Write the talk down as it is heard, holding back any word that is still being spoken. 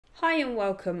Hi and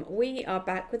welcome. We are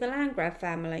back with the Landgraab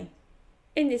family.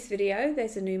 In this video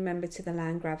there's a new member to the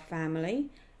Landgraab family,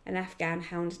 an Afghan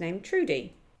hound named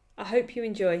Trudy. I hope you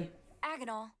enjoy.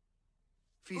 Agonal.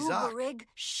 Fizak. Uberig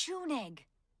Shuneg.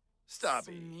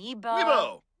 Stabi.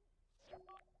 Sniba.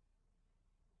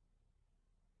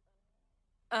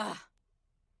 Weibo.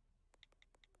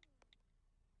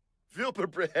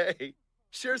 Vilperbre.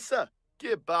 Shirsa.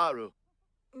 Gibaru.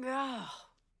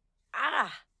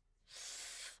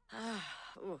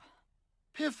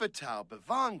 Pifatau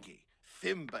Bavangi.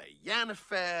 Thimba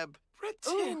Yanafab.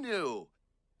 Bretinu.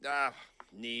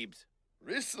 Neebs.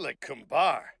 Risla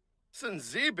Kumbar.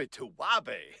 Sanziba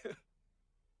Tuwabe.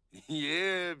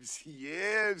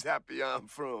 Yibs, happy I'm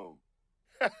from.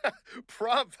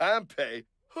 Prompt Hampe.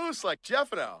 Who's like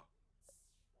Jeffano?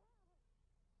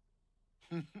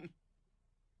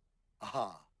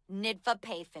 Aha. Nidfa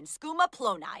Pafin. Skooma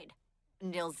Plonide.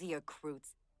 Nilzia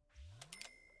Kroots.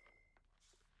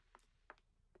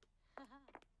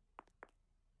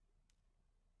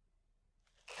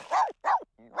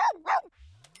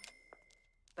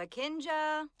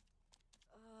 Bakinja.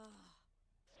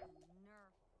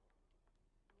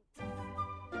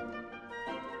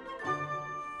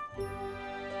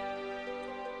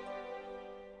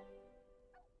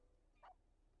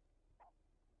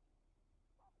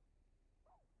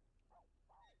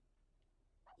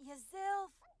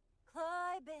 Yazilf,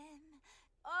 Kleibin.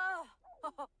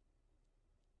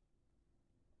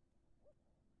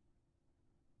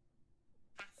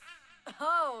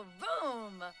 Oh,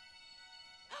 boom!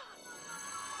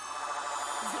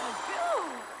 Zagoo!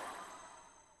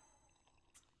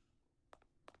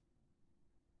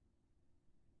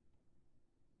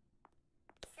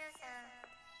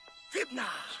 Fibna.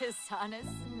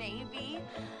 Kisanis, maybe.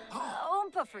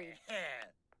 Oompa free.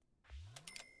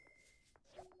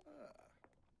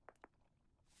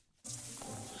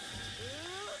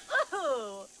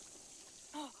 Oh.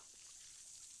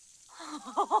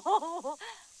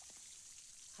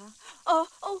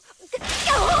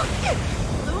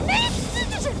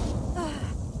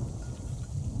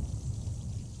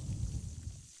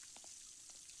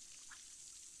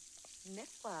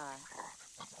 Nippa.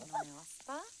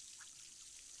 Nospa.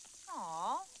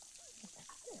 Aw.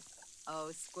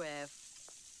 Oh, Squiff.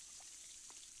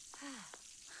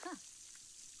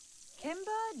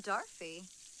 Kimba Darfy.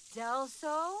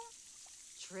 Delso.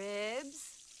 Tribs.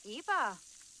 Iba.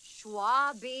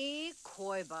 Schwabi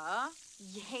Koiba.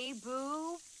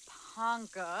 Yebu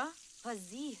Panka.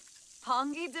 Pazi.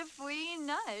 Pongi de Fui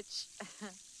Nutch.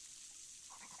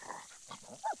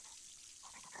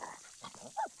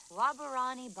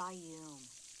 Wabarani Bayum.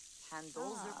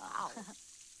 Pandolzer Owl.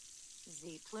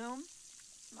 Z Plume.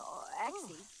 Oh,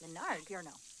 Exy. Lenard,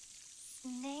 Pierno.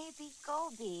 Snaby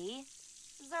Gobi.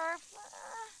 Zerf.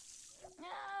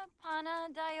 Pana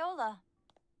Diola.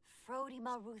 Frody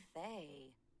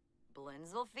Maruthe.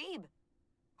 Blinzel Phoebe.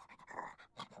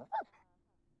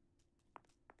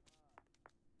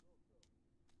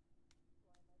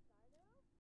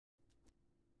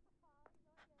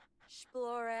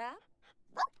 Splorap.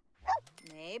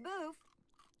 Mayboof.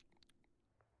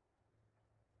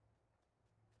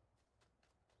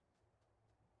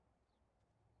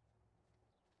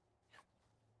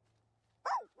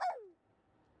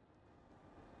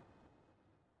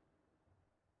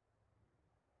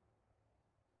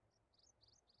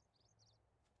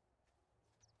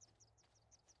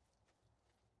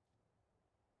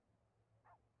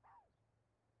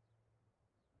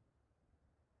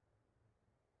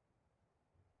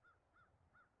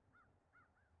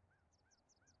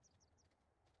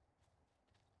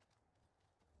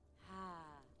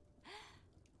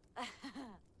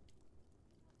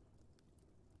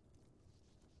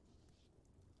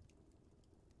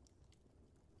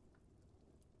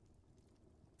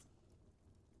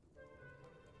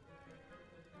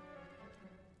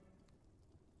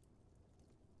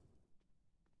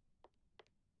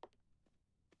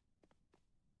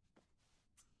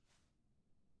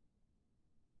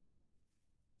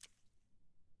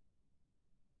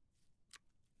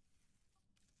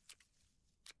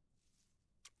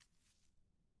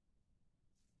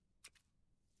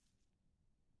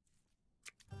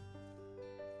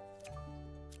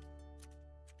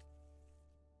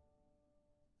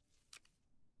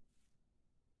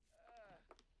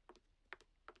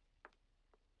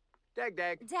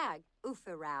 Dag. Dag.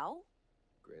 Ufarao.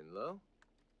 Grinlow.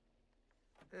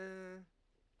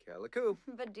 Calico.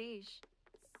 Badish.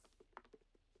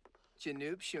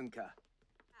 Janoob Shunka.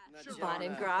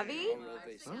 Bonin Gravi.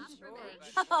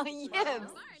 Oh,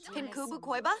 Yibs. Kinkubu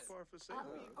Koiba.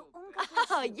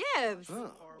 Oh, Yibs.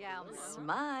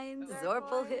 Smine,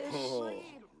 Zorpal Hish.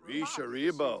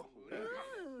 Bisharibo.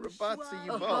 Rabatsi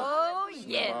Yibo. Oh,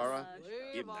 yes. Bara.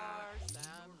 Ibna.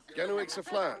 Genuik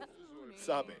Saflan.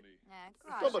 Sabi.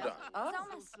 Turbodriver.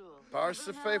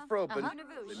 Parsafe Froben.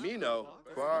 Limino.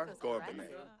 Quar Gorbane.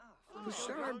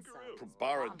 Pushar.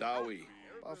 Probara Dawi.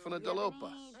 Bafana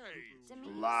Dalopa.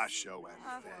 Lasho and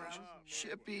Fesh.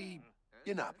 Shippy.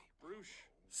 Yanabi.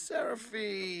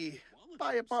 Seraphi.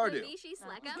 Bayapardu.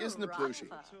 Gisnaplushi.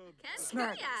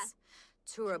 Smirks.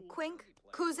 Turab Quink.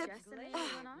 Kuzip.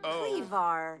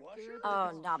 Cleavar.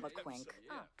 Oh, Nabaquink.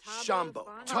 Shambo.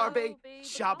 Tarbe.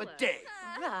 Shabade.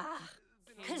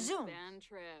 Kazoom.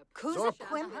 Kuzip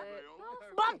Quimp.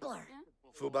 Bumpler.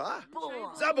 Fuba.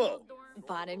 Zabo.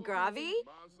 Bonangravi.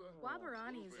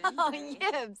 Wabarani's Oh,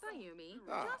 Yibs.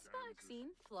 Ah.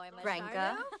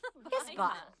 Branka.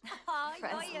 Hispa.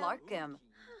 Press Larkim.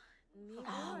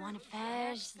 Oh,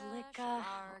 Wanafesh, Licka.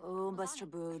 Oh, Buster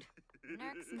Bood.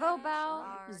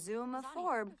 Vobao. Zuma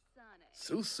Forb.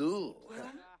 Susu.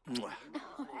 Mwah.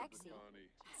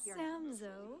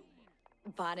 Samzo.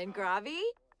 Bonangravi.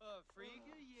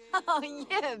 Oh,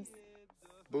 Yibs.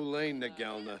 Boulain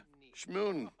Nagelna.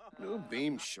 Shmoon. No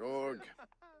beam shorg.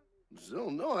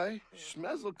 Zilnoi.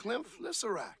 Schmezel Klimpf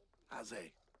Lissarak.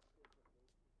 Aze.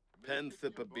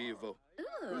 Penthipa Bevo.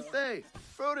 Ruthe.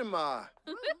 Frodima.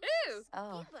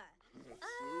 Oh.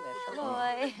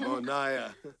 Floy.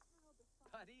 Monaya.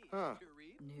 Huh.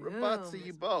 Rabatsi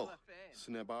Yibo.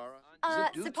 Snebara.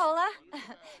 Zipola.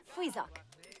 Fuizok.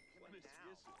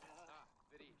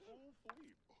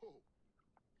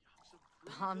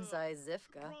 Bomzai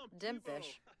Zifka.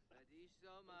 Dimpish.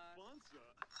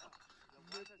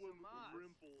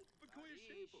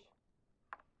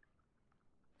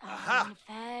 Aha!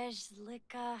 Fesh,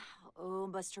 Licka. Oh,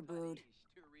 Buster Bood.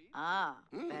 Ah,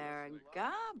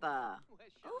 Berengaba.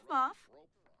 Uvmoff.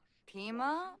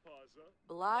 Pima.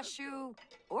 Blashu.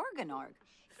 Organorg.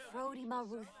 Frodima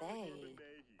Ruthe.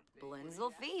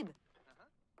 Blinzel Phoebe.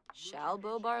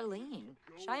 Shalbo Barleen.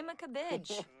 Shaima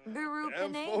Kabij. Guru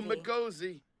Emfo Kanavi.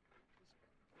 Magozi.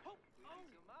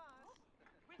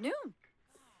 Noon.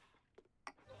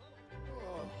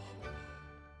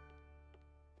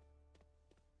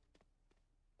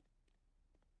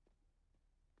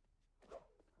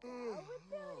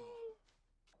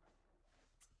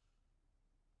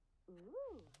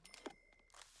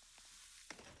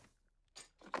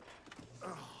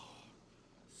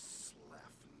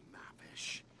 Sleff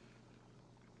Mapish.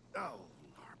 Oh,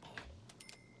 marble.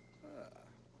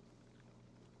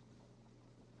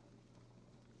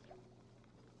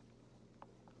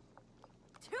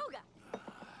 Tuga.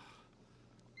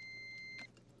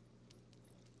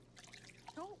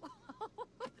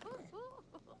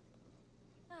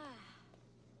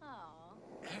 Oh.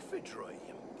 Ephedroy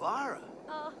Yambara.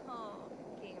 Oh,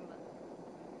 Kimba.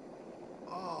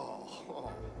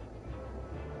 Oh.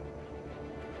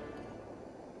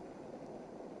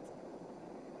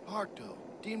 Harto.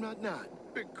 Dimnat Nat.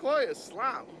 Bikoya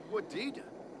Slam. Wadida.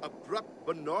 Abrupt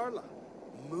Banorla.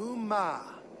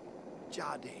 Muma.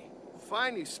 Jade.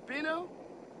 Finey Spino.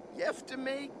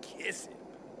 Yeftame Kissip.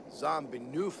 Zombie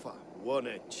Nufa.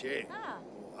 Wana Che.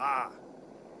 Ah.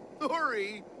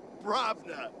 Uri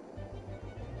Bravna.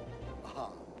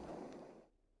 Ah.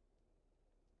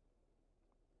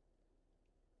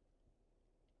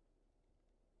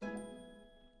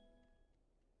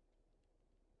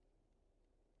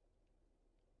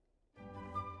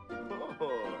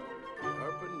 Oh,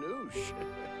 Arpanouche.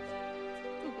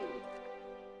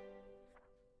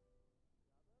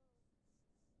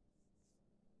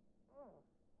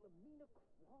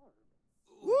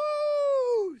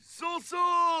 Woo!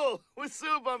 Sul! What's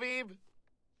up, Abib?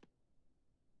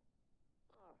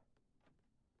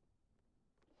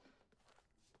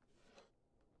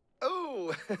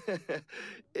 Oh,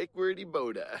 Ickwordy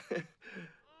Boda.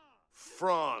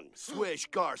 Frong, Swish,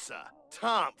 Garza,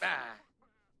 Tomp.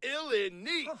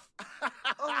 Illini.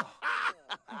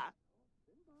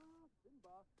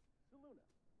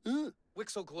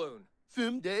 Wixelgloon.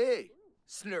 Fim day.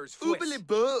 Snurs Oobily Fwish.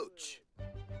 Booch.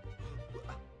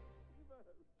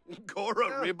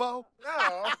 Gora Ribbo.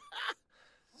 Oh.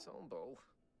 Sombo.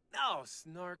 Oh,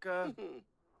 Snarka.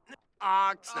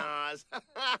 Oxnaz.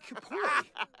 Kapoi.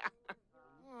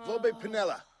 Vobe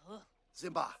Pinella.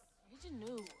 Zimba.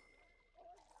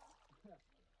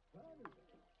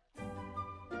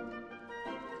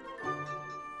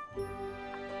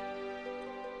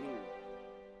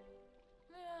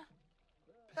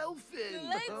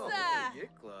 Pelfin. Oh,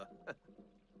 Yikla.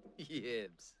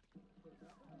 Yibs.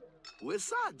 What's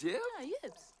that, Jim?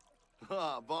 Yips.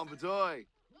 Ah, Bombadoy.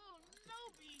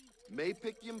 May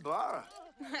pick Yimbara.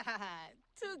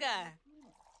 Tuga.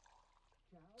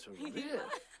 Terrific.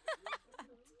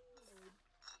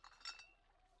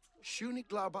 Shunik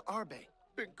Glauba Arbe.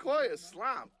 Binkoya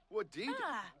Slam.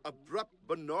 Wadida. Abrupt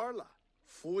Banorla.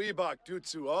 Fuibak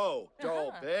Dutsu O.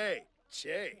 Dolbe.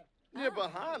 Che.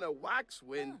 Nibahana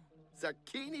Waxwind.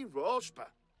 Zakini Roshpa.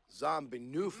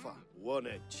 Zambinufa.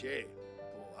 Wana Che.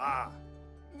 Boa.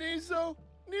 Nizo.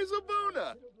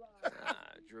 Nizobuna.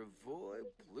 Dravoy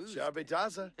Blues.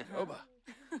 Sharbidaza. Oba.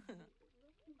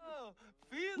 Oh,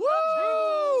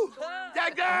 Woo!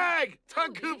 Dag dag!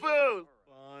 Tunkupu!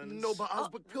 Noba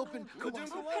Osbuk Pilpin.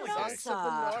 Penosa.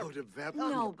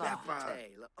 Noba.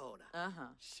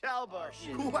 Shalba.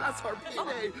 Kuas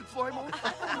Harpine. Floimo.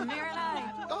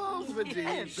 Miranai. Oh, Vadi.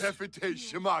 Befete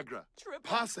Shamagra.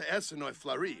 Pasa Essenoi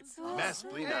Flari.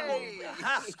 Masplina.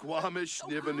 Squamish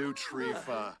Nibanu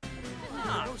Trifa.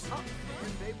 Penosa.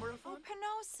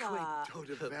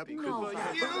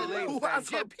 Kuas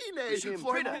Harpine.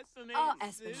 Florida. Oh,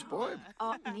 Espinal.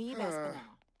 Oh, Neve Espinal.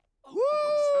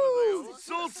 Woo!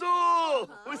 Sul Sul!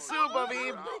 What's up,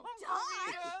 Bobby?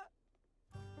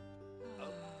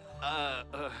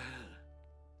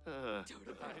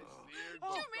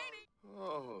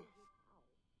 Oh.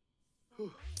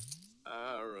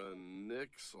 Aaron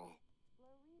Nixel.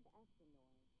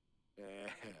 Yeah.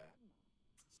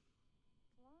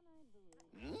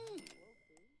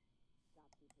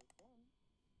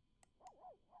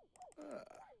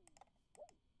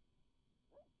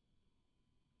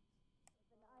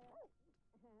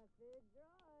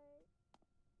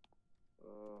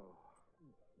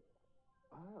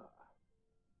 Oh.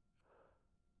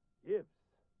 Yips.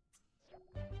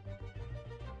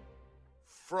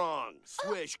 Frong,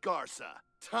 Swish, Garza,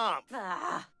 Tomp,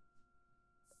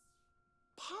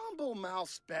 Pomble,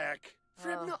 Mouseback,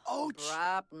 Fribna, Och.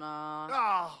 Rapna.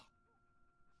 Ah,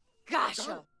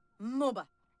 Gasha. Muba.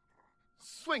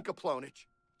 Swinkaplonich,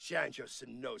 Shanjo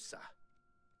Sinosa,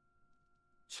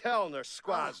 Chelner,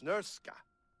 Squaz, Nurska,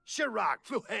 Shirak,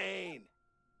 Fluhane,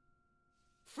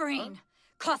 Freen.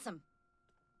 Cossum.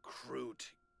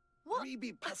 Kroot, What?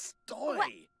 Greeby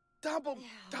Pastoy, Double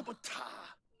Ta.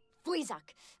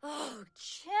 Fuizak. Oh,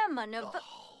 Chairman of the...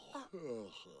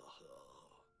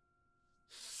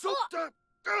 Sukta.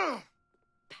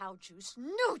 Pouchu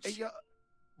Snooch.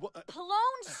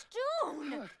 Palone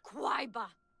Stoon. Quaiba.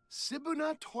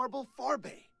 Sibuna Torbal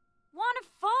Farbe. Wanna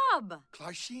fob.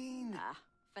 Clarsheen.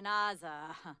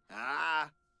 Fanaza.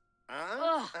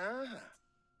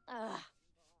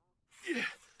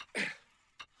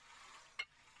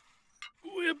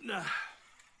 Wibna.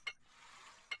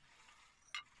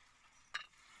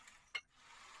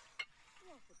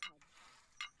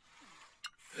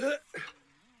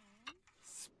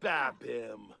 Spab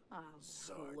him.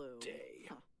 Zarday.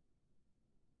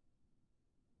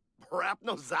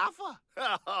 Brapno Zafa?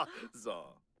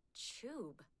 Zaw.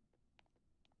 Tube.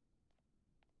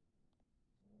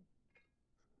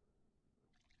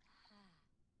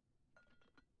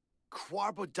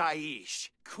 Quarbo Daish.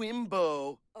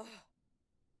 Quimbo.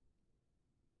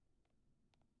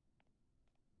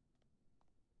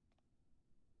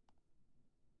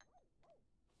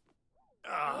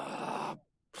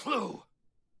 Plu.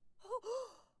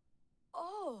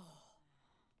 Oh.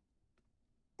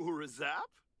 Urazap?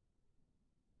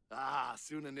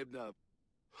 Suna Nibna.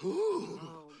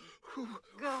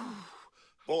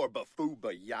 Borba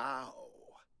Fuba Yao.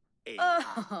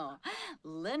 Oh.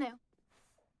 Linu.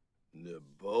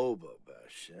 Naboba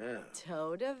Bashan.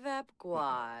 Toda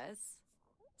Vepguas.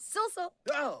 Silso.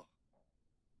 Oh!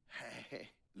 Hey,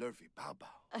 Lurvy Baba.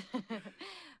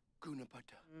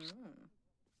 Gunapata.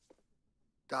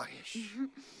 Dahish.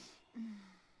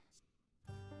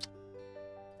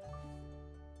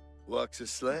 Walks a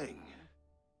slang.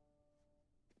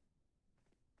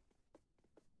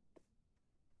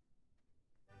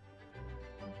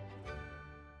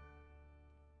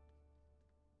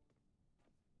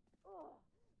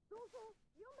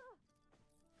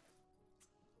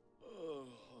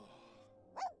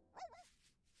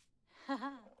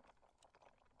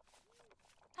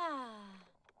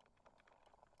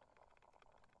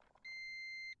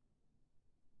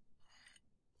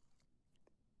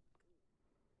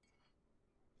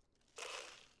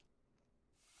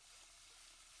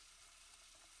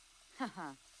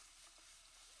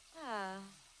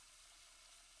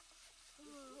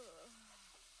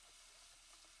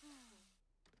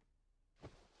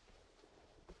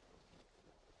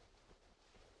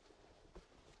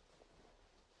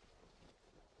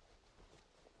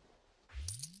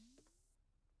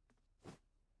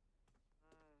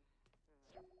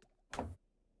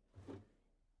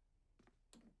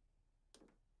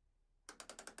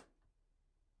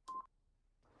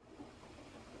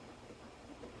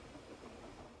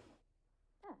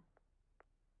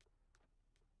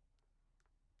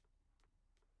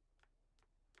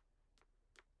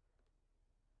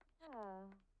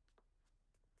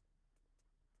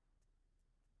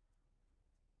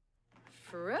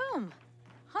 Froom.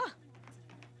 Huh.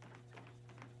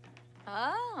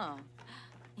 Oh.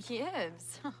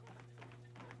 Yibs.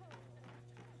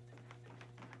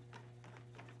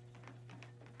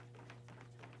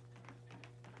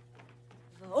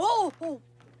 Oh!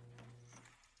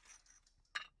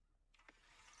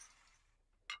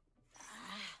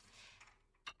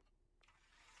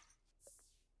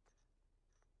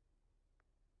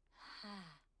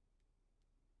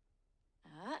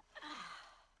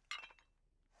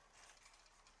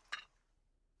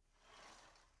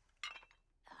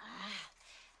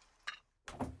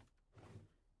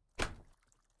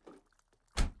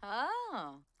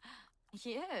 Oh,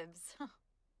 Yibs.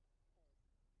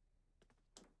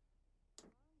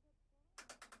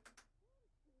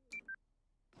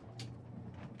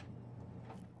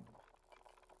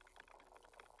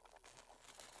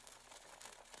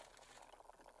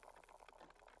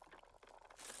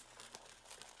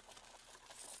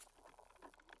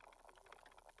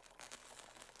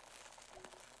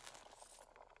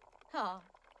 Oh.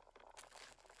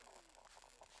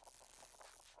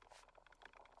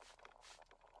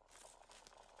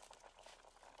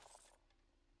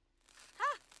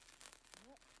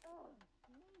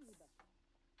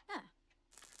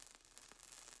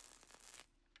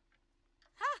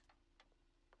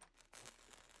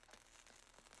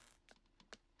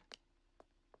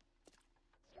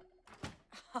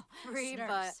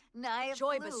 Reba, Naya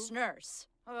Joybus nurse.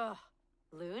 Ugh.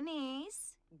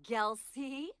 Loonies,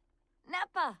 Gelsi,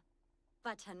 Nepa,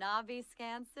 Batanabi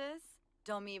Scansis,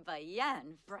 Domi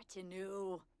Bayen,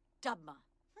 Bretanu, Dubma,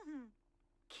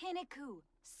 Kiniku,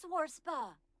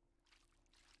 Swarspa.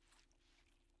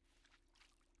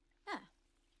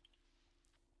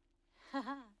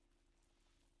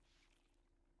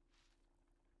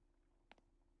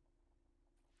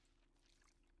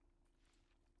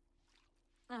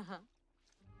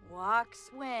 Walks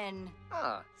win.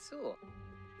 Ah, so.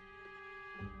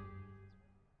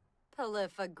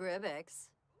 Palifa Gribix.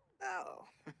 Oh,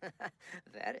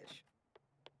 that is.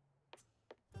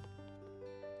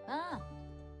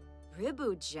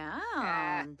 Ribu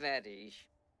Jam. That is.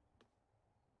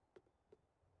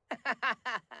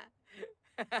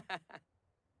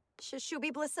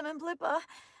 Shashubi Blissum and Blippa.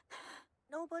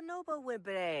 Noba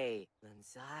Wibre.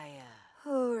 Lanzaya.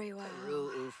 Huriwa.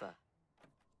 Ru Ufa.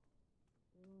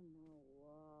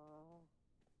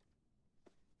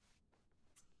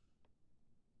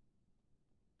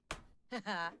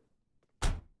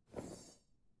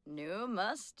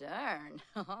 Numa Stern.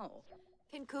 Oh.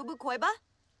 Kinkubu Koiba?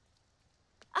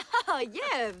 Oh,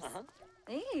 Yibs.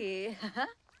 Hey.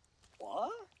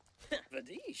 What?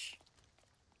 Vadish.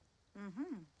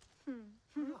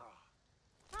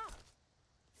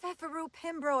 Feferu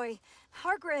Pimbroy.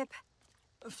 Hargrip.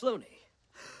 Floney.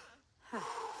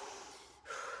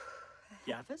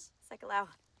 Yavis? Sekalau.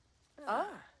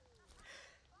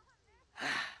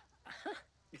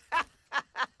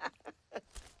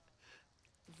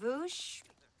 Vush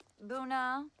Buna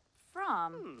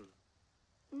from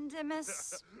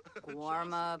Dimis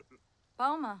Guarma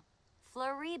Boma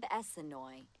Florib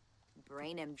Essenoi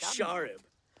Brainham Sharib.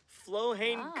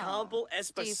 Flohain Kabel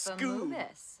Espa Scoo.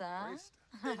 Mubis,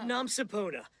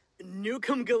 Namsapona.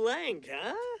 Nukum Galang,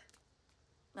 huh?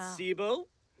 Sibo.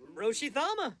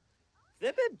 Roshithama.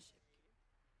 Thibid.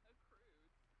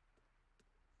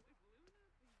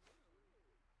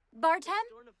 Bartem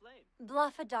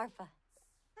Bluffa Darfa.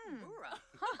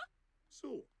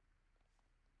 So.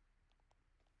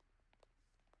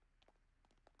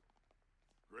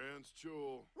 Grand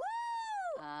Jewel. Woo!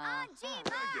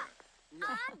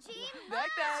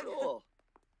 Cool.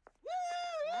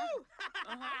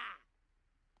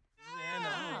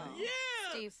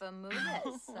 Stifa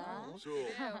Mubis, So.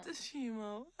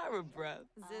 Deshimo, I regret.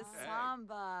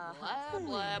 Zisamba. Blah,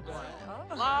 blah, blah.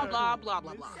 Blah, blah, blah,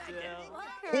 blah, blah.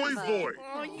 Hoi voi,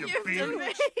 you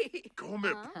beamish.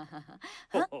 Gomip.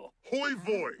 Hoi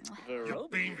voi, you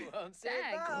beamish.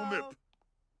 Gomip.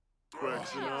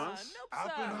 Quexenos.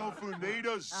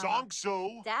 Appenhaufunada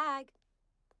Zonkso. Dag.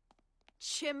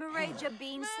 Chimere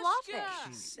Jabeen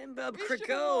Slawfish. Simbab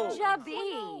Kriko.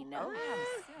 Jabeen.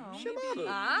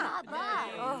 Shababu.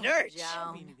 Nurch.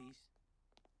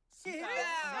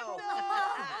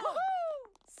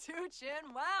 Suchin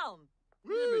Whelm.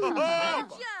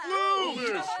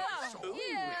 Loomish.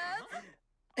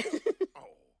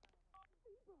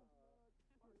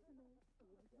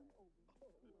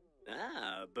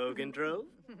 Bogandrove.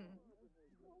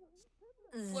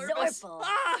 Zorpal.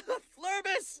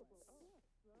 Flurbus.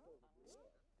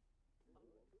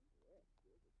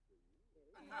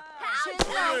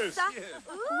 Yes, yes.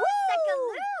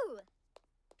 Sakaloo!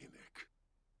 Inek.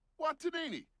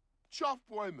 Watanini. Chof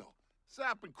boimel.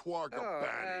 Zap and quarga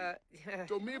bani.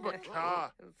 Domiba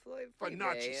ka.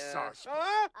 Fanachi sars.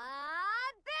 Huh?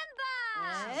 Bimba!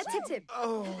 Tip-tip.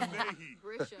 Oh, mehi.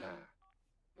 Grisha.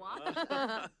 What?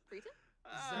 Prita?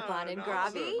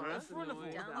 Landgraab?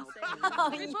 Oh,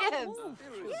 Whims!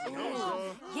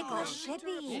 Yigla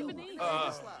Shibby!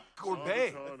 Gourmet.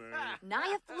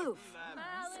 Naya Floof!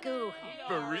 Skoo!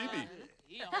 Baribi.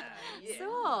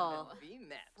 So!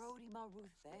 Brody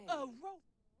Maruthe.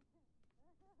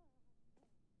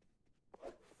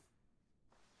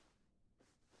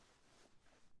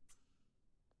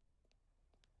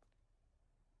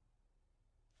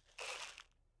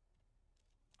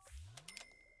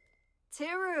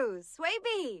 Tiru!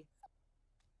 Swaby!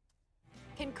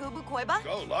 Kinkubu Koiba?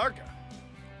 Go, Larga.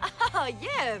 Oh,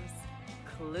 Yibs!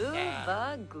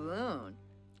 Kluva Gloon.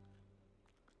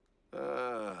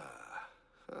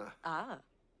 Ah.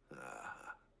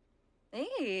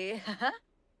 Hey.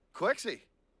 Quexi.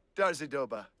 Darzi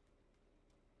Doba.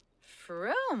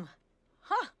 Froom.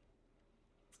 Huh.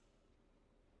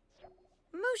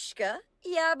 Mushka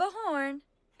Yabahorn.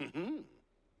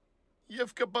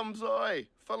 Yivka Bumzoi.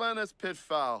 Falanas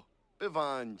Pitfowl.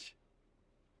 Bivanj.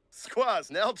 Squaz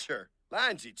Nelcher.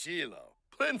 Lanji Chilo.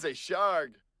 Plinze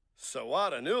Sharg.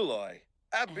 Sawada Nuloy.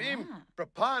 Abim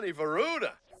Prapani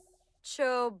Varuda.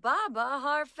 Cho Baba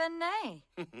Harfane.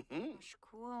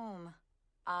 Shkwoom.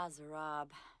 Azrab.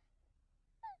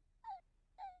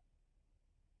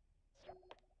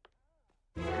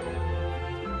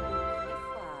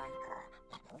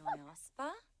 Noyospa?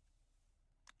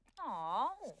 Aw.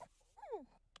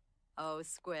 Oh,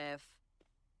 Squiff.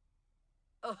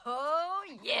 Oh,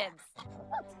 Yibs.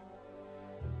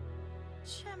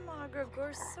 Chemagra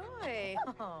Gorsoy.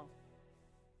 Oh.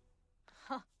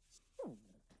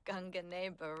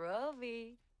 Gungane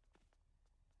Barovi.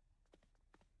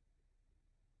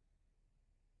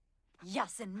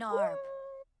 Yasin Narb.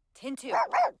 Tintu.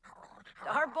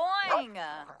 Darboing.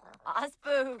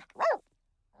 Ospook.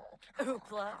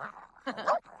 Oopla.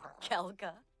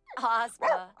 Kelka.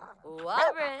 Ospa.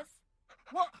 Wabris.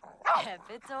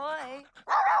 Epitoy.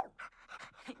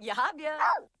 Yabya.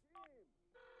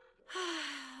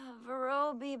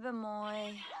 Verobi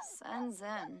Bemoy.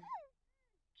 Senzen.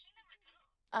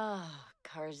 Ah,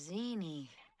 Karzini.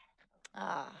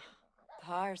 Ah,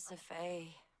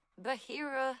 Parsife.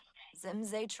 Bahira.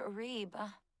 Zimze Chorib.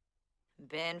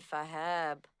 Ben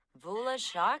Fahab. Vula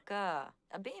Shaka.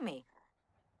 Abimi.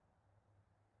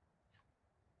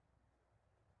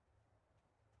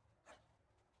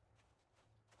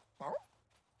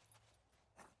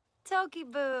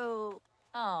 Tokiboo.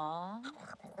 Aw.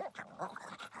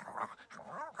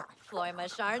 Floima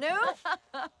Sharnu.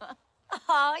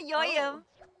 Aw, Yoyam.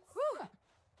 Whew.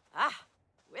 Ah,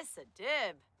 Wissa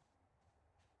Dib.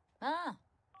 Ah.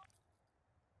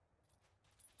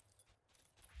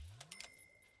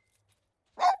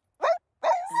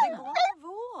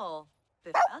 Siglavul.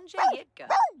 Bifanje Yitka.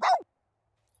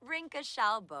 Rinka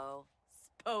Shalbo.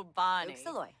 Spobani.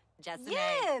 Uxaloy. Jasmine.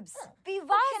 Yibs.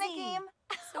 Bivazi.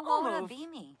 Sawona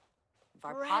Bimi.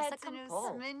 Varpasa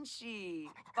Kampol. Minchi.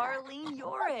 Barlene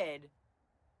Yorid.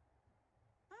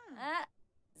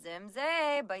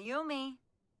 Zimze. Bayumi.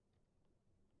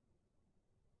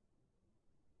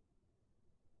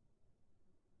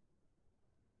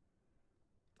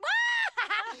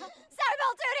 Sorry,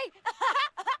 Bell Duty!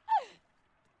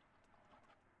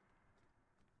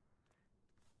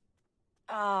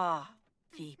 Ah,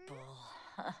 people.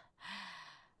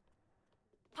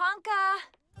 Panka!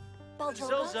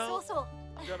 Baldroga, Zozo. Sulsul,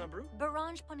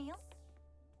 Baranj Panil,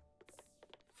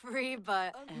 Free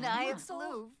but Nayak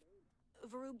Sluv,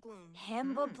 Varub Gloom.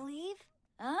 Hemba Bleeve,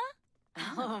 huh?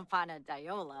 Oh, Pana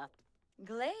Diola,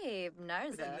 Glaive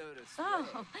Narza,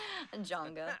 oh,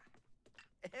 Jonga,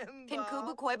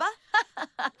 Kinkubu Koiba,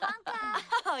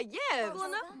 oh,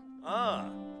 Yibs, Ah,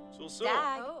 so.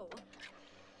 Dag, Oh.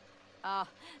 oh,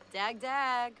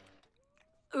 Dag,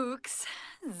 Ooks,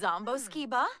 Zombo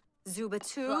Skiba,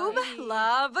 Zubatube,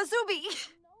 Lava Zubi.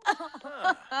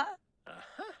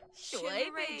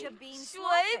 Swaybe.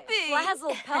 Swaybe.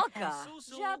 Flazzle Pelka.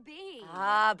 Jabi.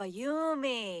 Ah,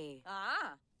 Bayumi.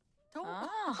 Ah.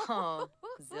 Oh,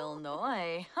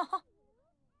 Zilnoy.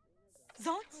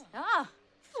 Zons? Ah,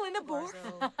 Flinnabor?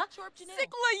 Chorpjane.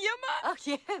 Sikla Yuma? oh,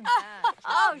 yeah.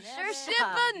 Oh, sure,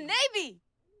 Shippa Navy?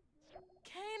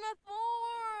 Kana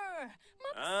Thor?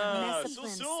 Ah, Messaplan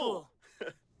so.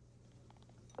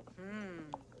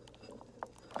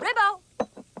 Ribbo.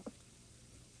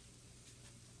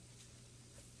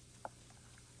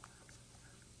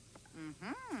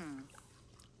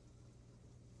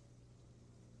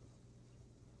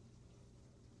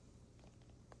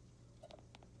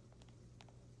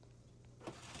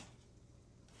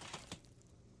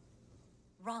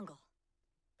 Rongel.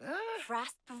 Huh?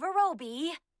 Frasp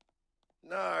Verobi.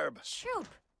 Narb. Choop.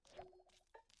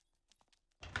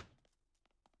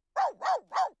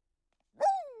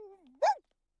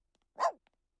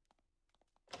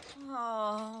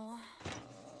 Oh,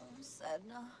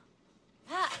 Sedna.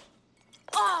 Ha!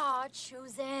 Oh,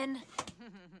 choosing.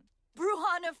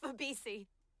 Bruhana Fabisi.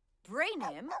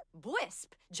 Brainim,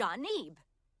 Bwisp, Janib.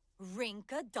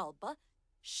 Rinka Dulba,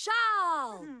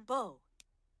 Shalbo.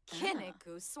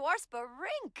 Kinniku, Swarspa,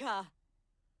 Rinka.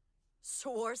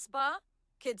 Swarspa,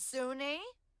 Kitsune.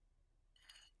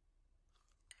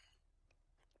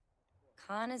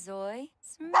 Kanazoi,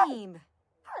 Smeeb.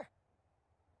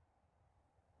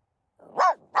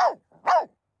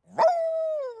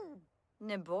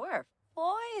 Nibor,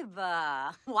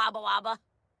 Foiba. Wabba Wabba.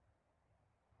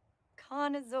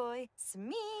 Kanazoi,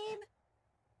 Smeeb.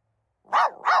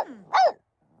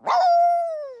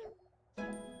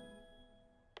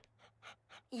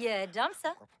 Yeah,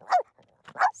 Dumsa.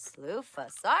 Sloofa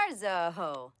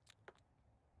Sarzo.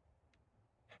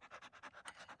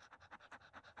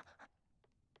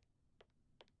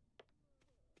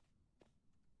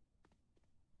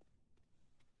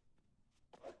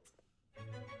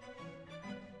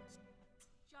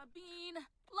 Jabin,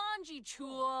 Lanji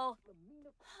Chul.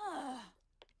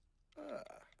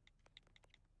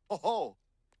 Ho ho.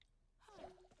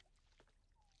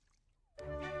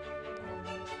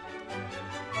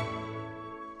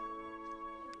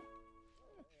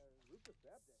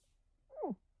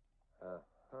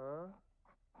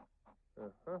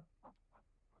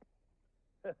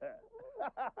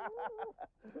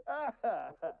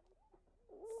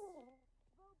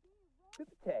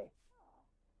 Sipte.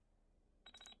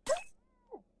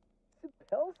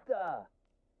 Sipelsta.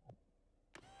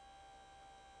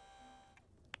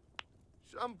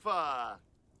 Shumpa.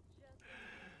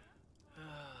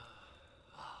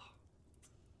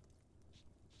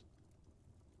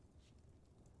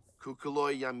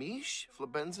 Kukaloi Yamish,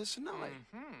 Flabenza Sinai.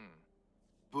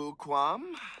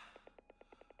 Buquam.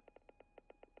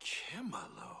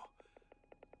 Kimalo.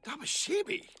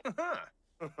 Damashibi.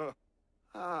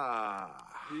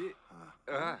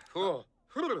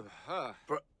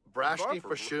 Brashni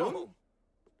Fashun.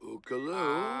 Ukalu.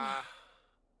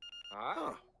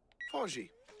 Fonji.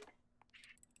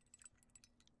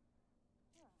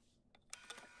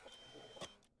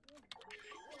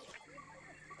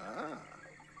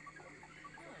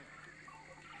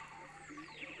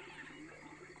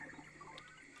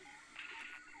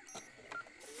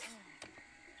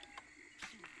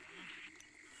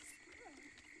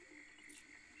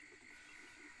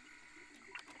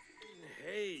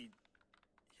 Hey,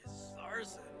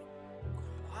 Yazarzan,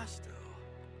 Quasto.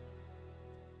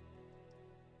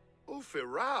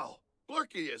 Ufiral.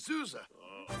 Blurky Azusa.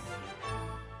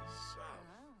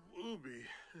 Ubi.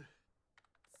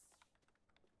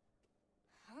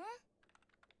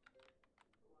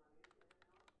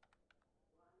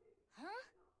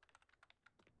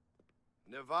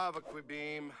 Nevava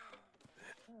Quibim.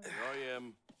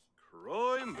 Royam.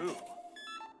 Croy Moo.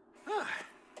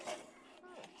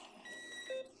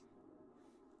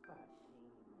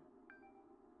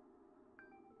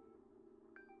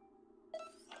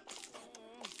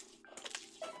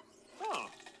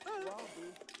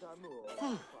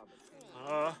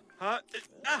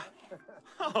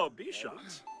 Oh,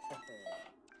 B-shots.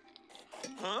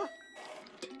 Huh?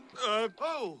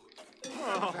 Oh!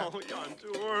 Oh,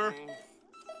 Yantur.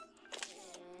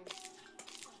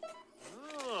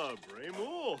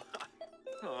 Bramul.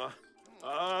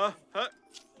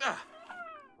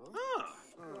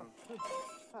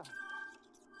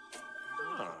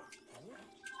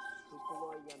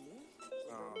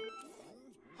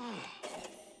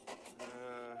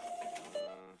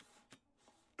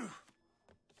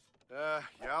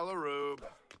 Yalaroob.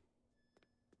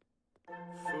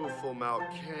 Fooful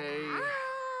Malkay.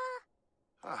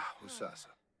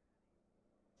 Usasa.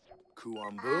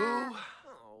 Kuambu.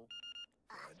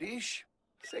 Radish.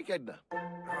 Sekegna.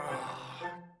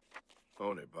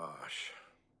 Onebosh.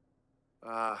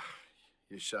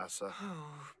 Yashasa.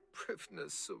 Prifna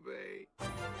Sube.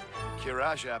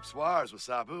 Kiraj Abswars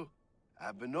Wasabu.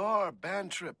 Abenor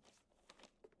Bantrip.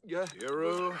 Yeah.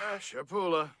 Iru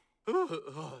Shapula.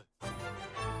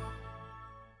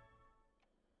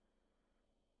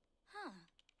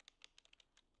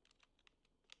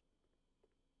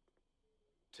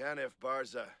 Tanif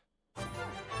Barza.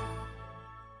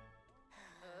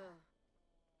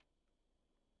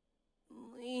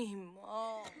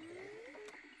 Limo.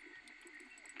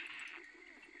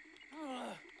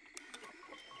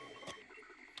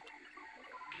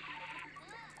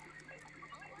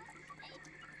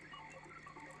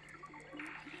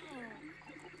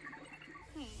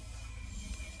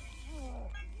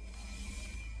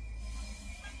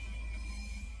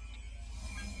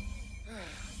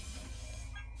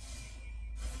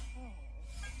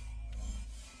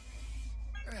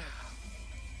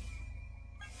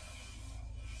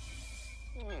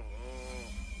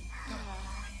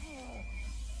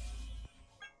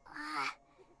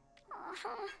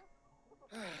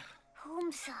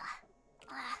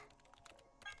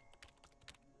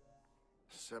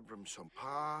 Sebrum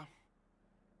Sompa.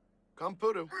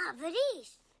 Kampudu.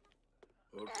 Varish.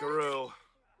 Utkarul.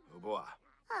 Uboa.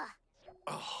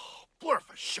 Oh, blurf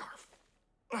a sharf.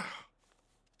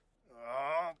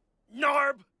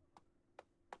 Narb.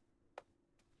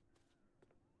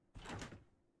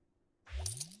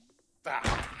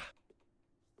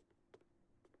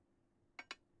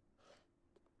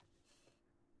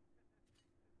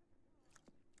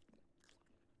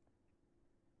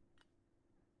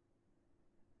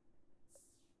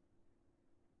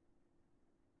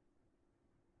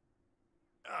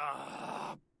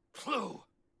 Ah. Plu.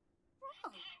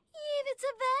 It's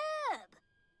a verb.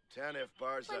 Tanif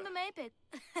Barza. Play the mapit.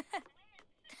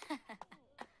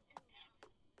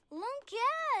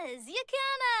 Lunkaz,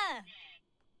 Yakana.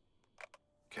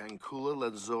 Kankula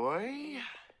Lazoi.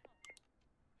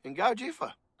 Ingaujifa.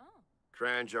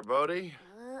 Kranjabodi.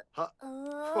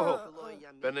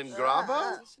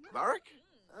 Benengraba. Barak.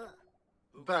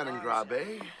 Benengrabe.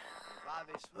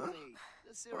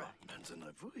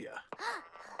 Menzenavuya.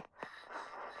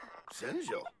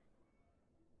 Zenjil.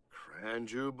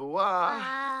 Kranjubua.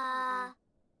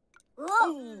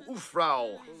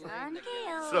 Ufrau.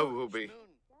 So Ubi.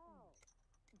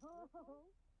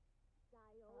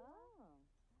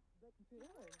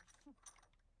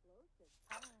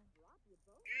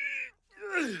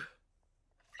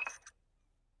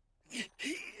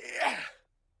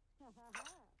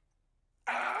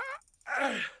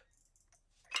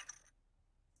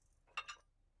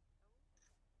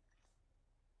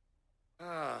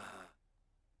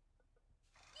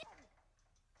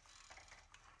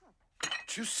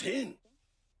 Chusin.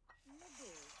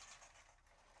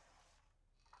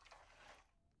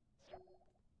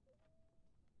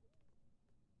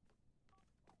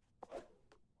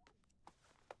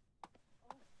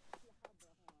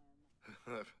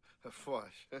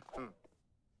 Fosh.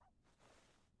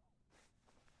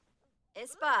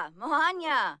 Ispa,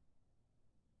 Mohanya.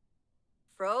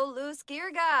 Fro Luz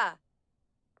Girga.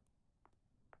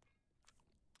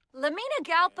 Lamina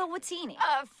Galpa Watini.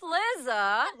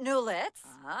 Flizza. Nulitz.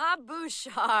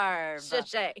 Bouchard.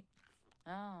 Shishay.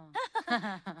 Oh.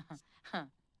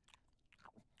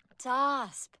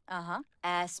 Tasp.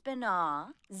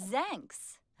 Aspina.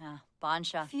 Zanks.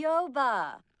 Bansha.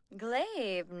 Fioba.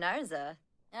 Glaive. Narza.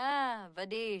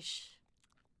 Vadish.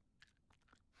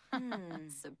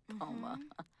 Sapoma.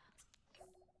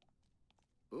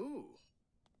 Ooh.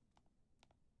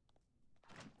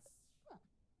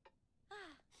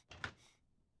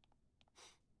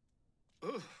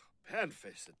 Ugh,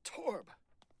 pan-faced Torb.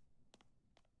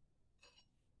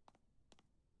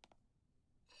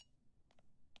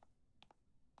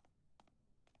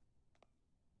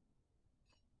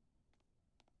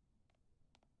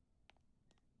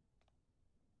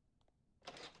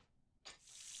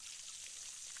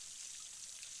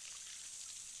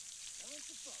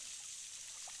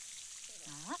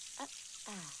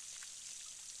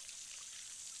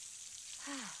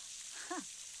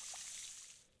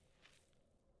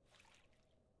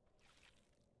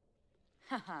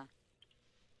 Haha.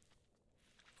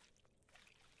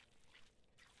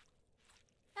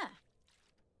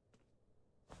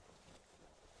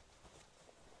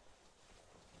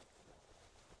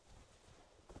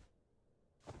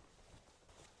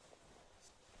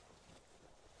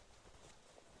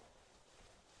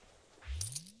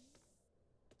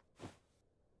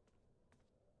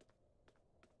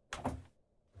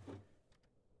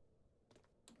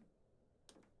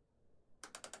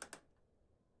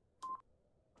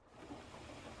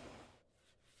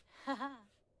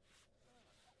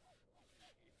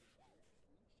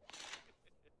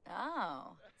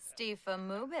 Oh, Stifa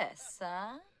Mubis,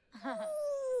 huh?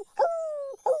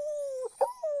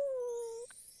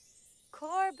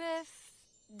 Corbif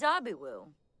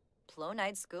Dabiwu,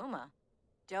 Plonite Skooma,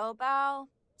 Dobau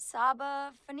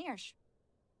Saba Fanirsh,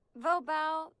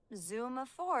 Vobau Zuma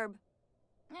Forb,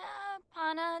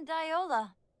 Pana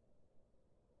Diola,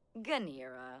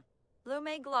 Ganira,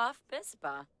 Lume Gloff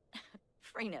Bispa,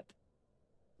 Freenip,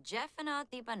 Jeffana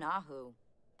Dibanahu,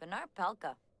 Benar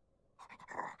Pelka.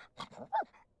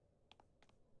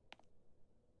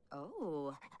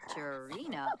 Oh,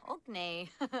 Jurina Ogne.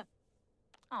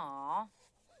 Aw.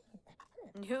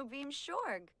 Nubim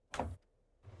Shorg.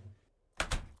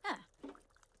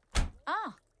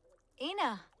 Ah,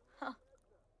 Ina. Huh.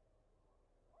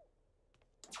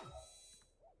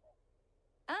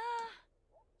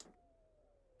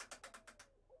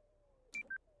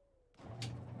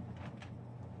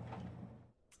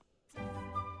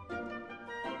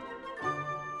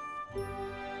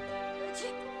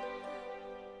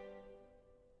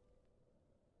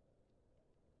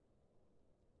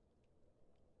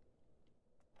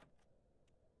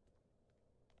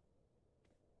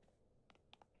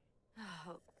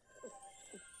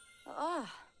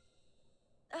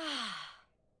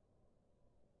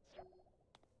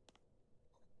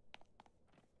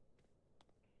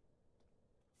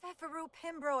 Fefaru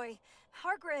Pimbroy,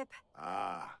 Hargrip.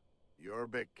 Ah,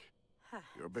 Yorbik.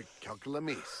 Yorbik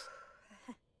Calculamis.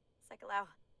 Sekalau.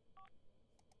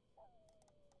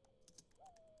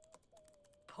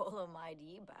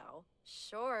 Polomide Ebao,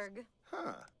 Shorg.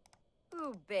 Huh.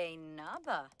 Ube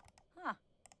Naba. Huh.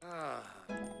 Ah.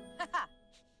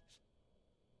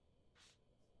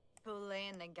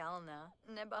 Bule Nagalna,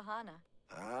 Nebahana.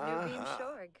 Nubim Ah.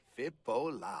 Shorg.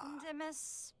 Fipola.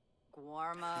 Demis.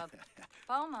 Guarma.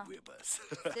 Poma. Wibbas.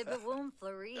 Sibawum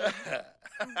Florine.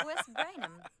 West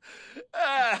Brainum.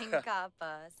 Ah.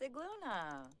 Hinkapa.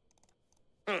 Sigluna.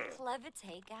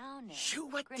 Clevite Gowne.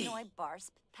 Shuwati. Grinoi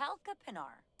Barsp Palka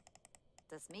Pinar.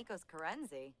 Dasmikos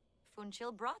Karenzi.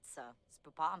 Funchil Bratsa.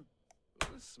 Spupam.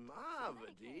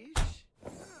 Smavadish.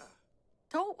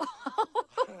 Oh.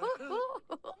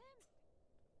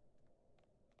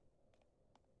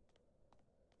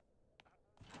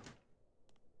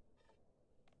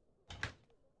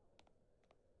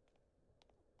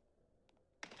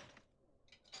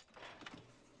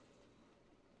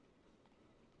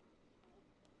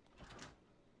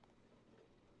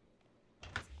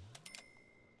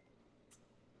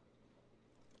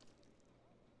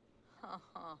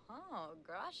 Oh,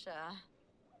 Grasha.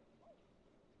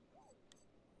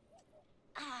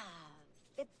 Ah,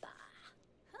 Vippa.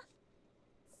 Huh.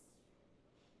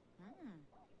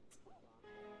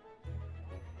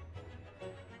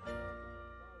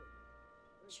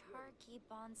 Charky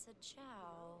Bonsa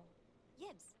Chow.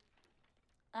 Yibs.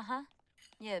 Uh-huh.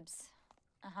 Yibs.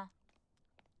 Uh-huh.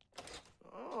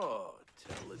 Oh,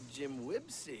 tell a Jim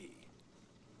Wibsy.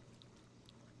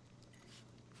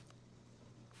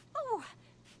 Oh!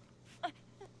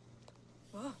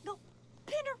 No,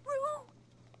 Pinaroo!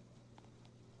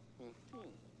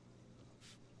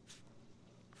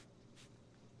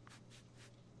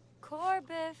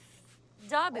 Corbiff.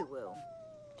 Dabiwoo.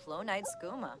 Plonite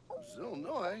Skooma.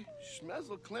 Zilnoi,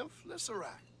 Schmezel Klimf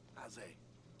Lissarak. Aze.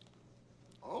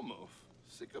 Almof.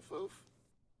 Sickafoof.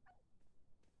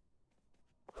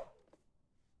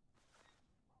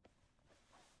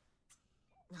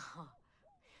 Oh,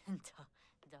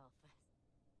 Dolphus.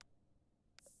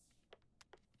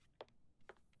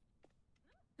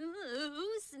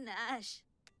 Ooh, snash.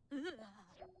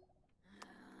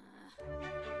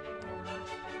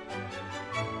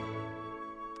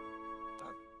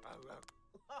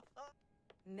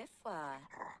 Mifwa.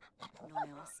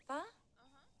 Noyospa?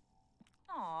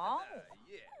 Aw.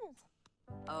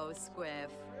 Oh,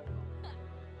 Squiff.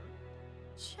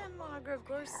 Chemagra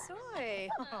Gorsoi.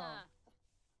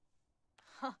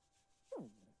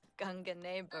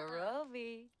 Gungane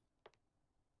Barovi.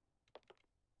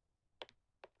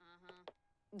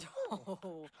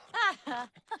 Oh.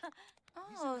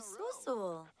 Oh,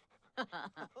 Susul.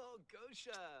 Oh,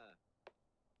 Gosha.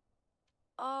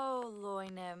 Oh,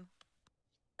 Loinem.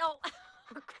 Oh,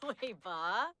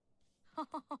 Queba.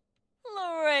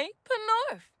 Lorraine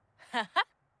Panorf.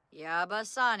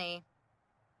 Yabasani.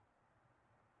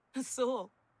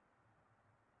 So.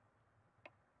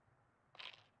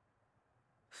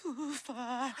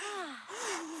 Hoofa.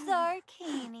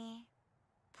 Zarkini.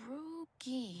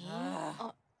 Brookie.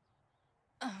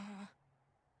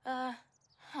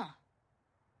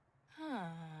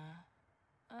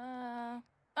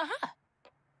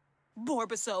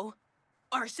 Borbaso.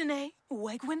 Arsene.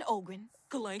 Wegwin Ogren.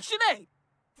 Galang Shanae.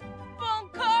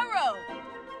 Bonkaro.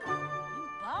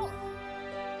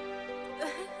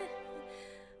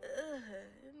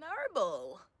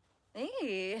 Narble.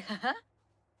 Hey.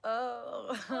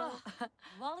 Oh.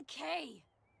 Wallakay.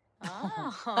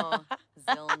 Oh.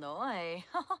 Zilnoi.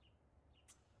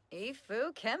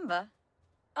 Ifu Kimba.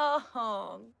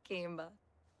 Oh, Kimba.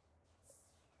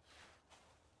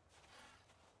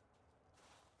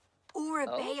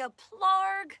 Urabea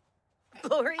Plarg.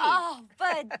 Glory. Oh,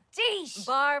 Badish.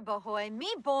 Barbahoy,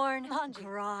 me born.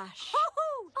 Grosh.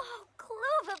 Oh,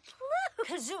 Clover Plu.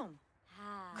 Kazoom.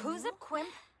 Kuzip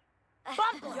Quimp.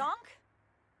 Bump Yonk.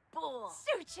 Bull.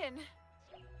 Suchin.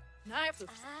 Knife.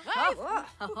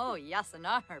 Oh,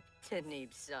 Yasanar. Tidney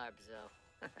Sabzo.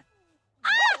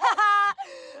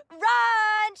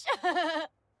 Ranch.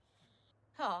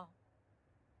 Oh.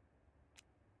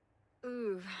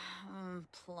 Ooh,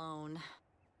 Plone.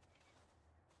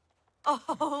 Oh,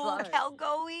 Flores.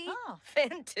 Calgoe. Oh,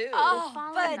 Fantu. Oh,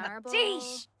 Fallen Narble.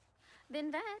 Badish.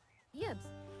 Then that. Yibs.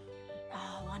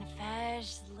 Oh, one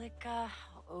fish, Licka.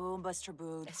 Oh, Buster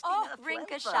Bood. Oh,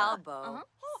 Rinka Shalbo.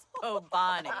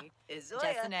 Obani.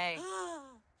 Jessene.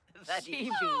 Chibi.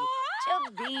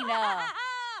 Chavina.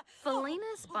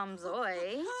 Felinas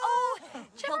Bamzoi. Oh,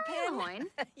 Chilpanhoin.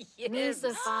 Yes.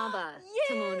 Misa Faba.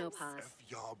 Tamonopas.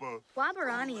 Yaba.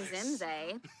 Wabarani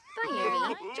Zimze.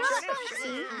 Bayeri.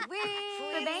 Jospansi.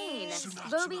 Babane.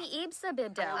 Bobi Ibsa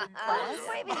Bibdel. Plus.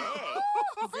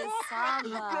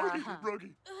 Zisamba.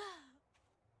 Bruggy.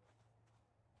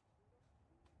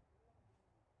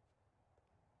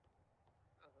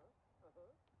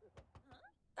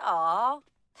 Aw,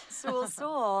 Sul.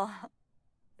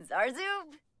 Zarzub.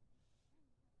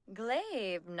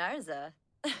 Glabe Narza.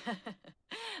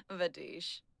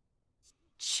 Vadish.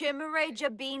 Chimere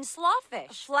Jabin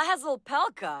Slawfish. Flazzle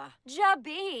Pelka.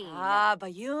 Jabin. Ah,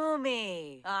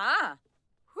 Bayumi. Ah.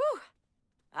 Whew.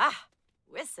 Ah.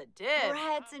 Wissa did.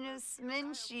 Bratinus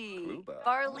Minchi. Kluba.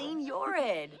 Barleen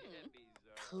Yorid.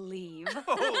 Cleve.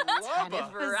 Oh, lava.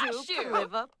 Fazoo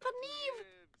Kliva.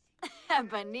 Paneve.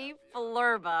 Bani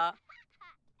Flurba.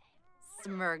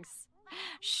 Smurgs.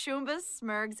 Shumba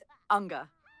Smurgs Unga.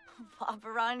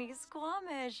 Wabarani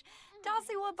Squamish.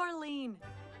 Dasiwa Barleen.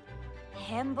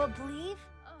 Hemba Believe?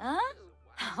 Huh?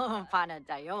 Oh,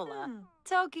 Panadiola.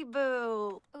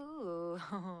 Tokiboo. Ooh.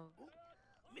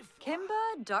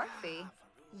 Kimba Darfy.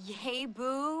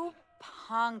 Yebu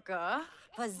Ponka.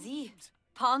 Vazi.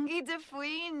 Pongi de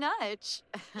Fui Nutch.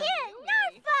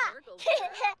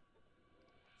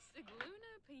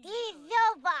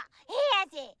 Dizoba.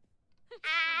 Here's it.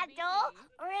 Ado.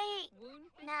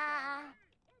 Na.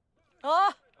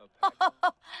 Oh!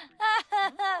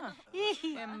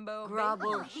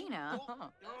 Grabelhina.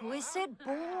 Wisset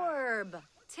Borb.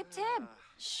 Tip Tip.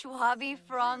 Schwabi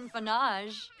Frong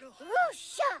Fanage.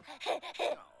 Rusha.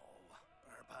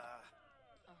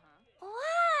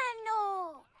 Wano.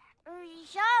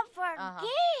 Risha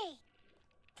forget.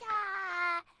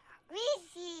 Ta.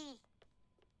 Risi.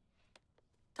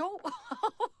 Oh.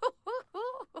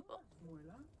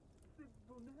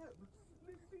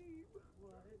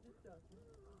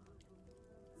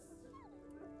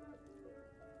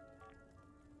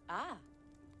 Ah.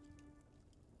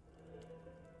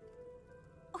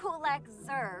 Ulak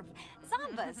Zerv.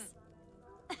 Zombas.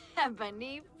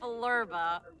 Bani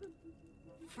Flurba.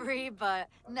 Freeba.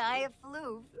 Naya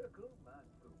Floof.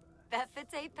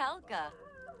 Befete Pelka.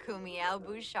 Kumiao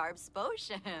Busharp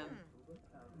Sposhim.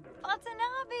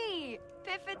 Watanabe.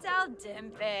 Pifital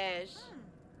Dimpish.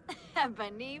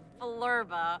 Bani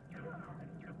Flurba.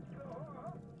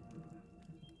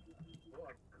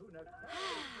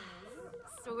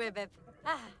 Swibip.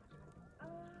 Ah.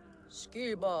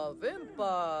 Skiba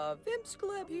Vimpa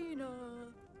Vimsklebina.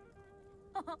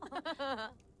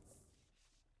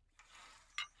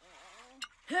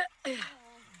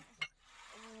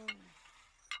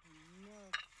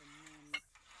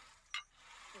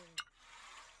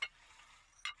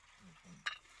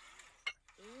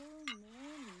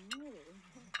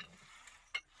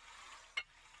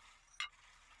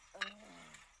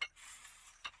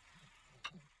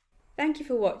 Thank you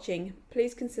for watching.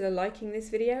 Please consider liking this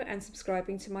video and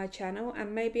subscribing to my channel,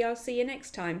 and maybe I'll see you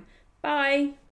next time. Bye!